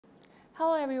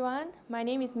Hello everyone, my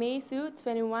name is Mei Su,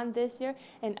 21 this year,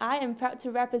 and I am proud to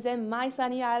represent my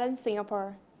sunny island,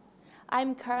 Singapore.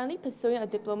 I'm currently pursuing a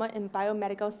diploma in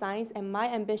biomedical science, and my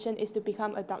ambition is to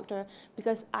become a doctor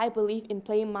because I believe in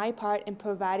playing my part in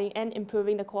providing and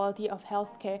improving the quality of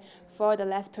healthcare for the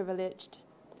less privileged.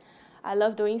 I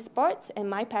love doing sports, and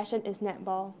my passion is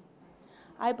netball.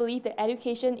 I believe that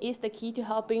education is the key to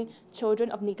helping children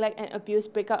of neglect and abuse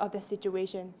break out of their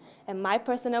situation. And my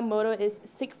personal motto is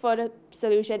seek for the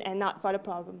solution and not for the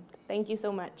problem. Thank you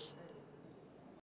so much.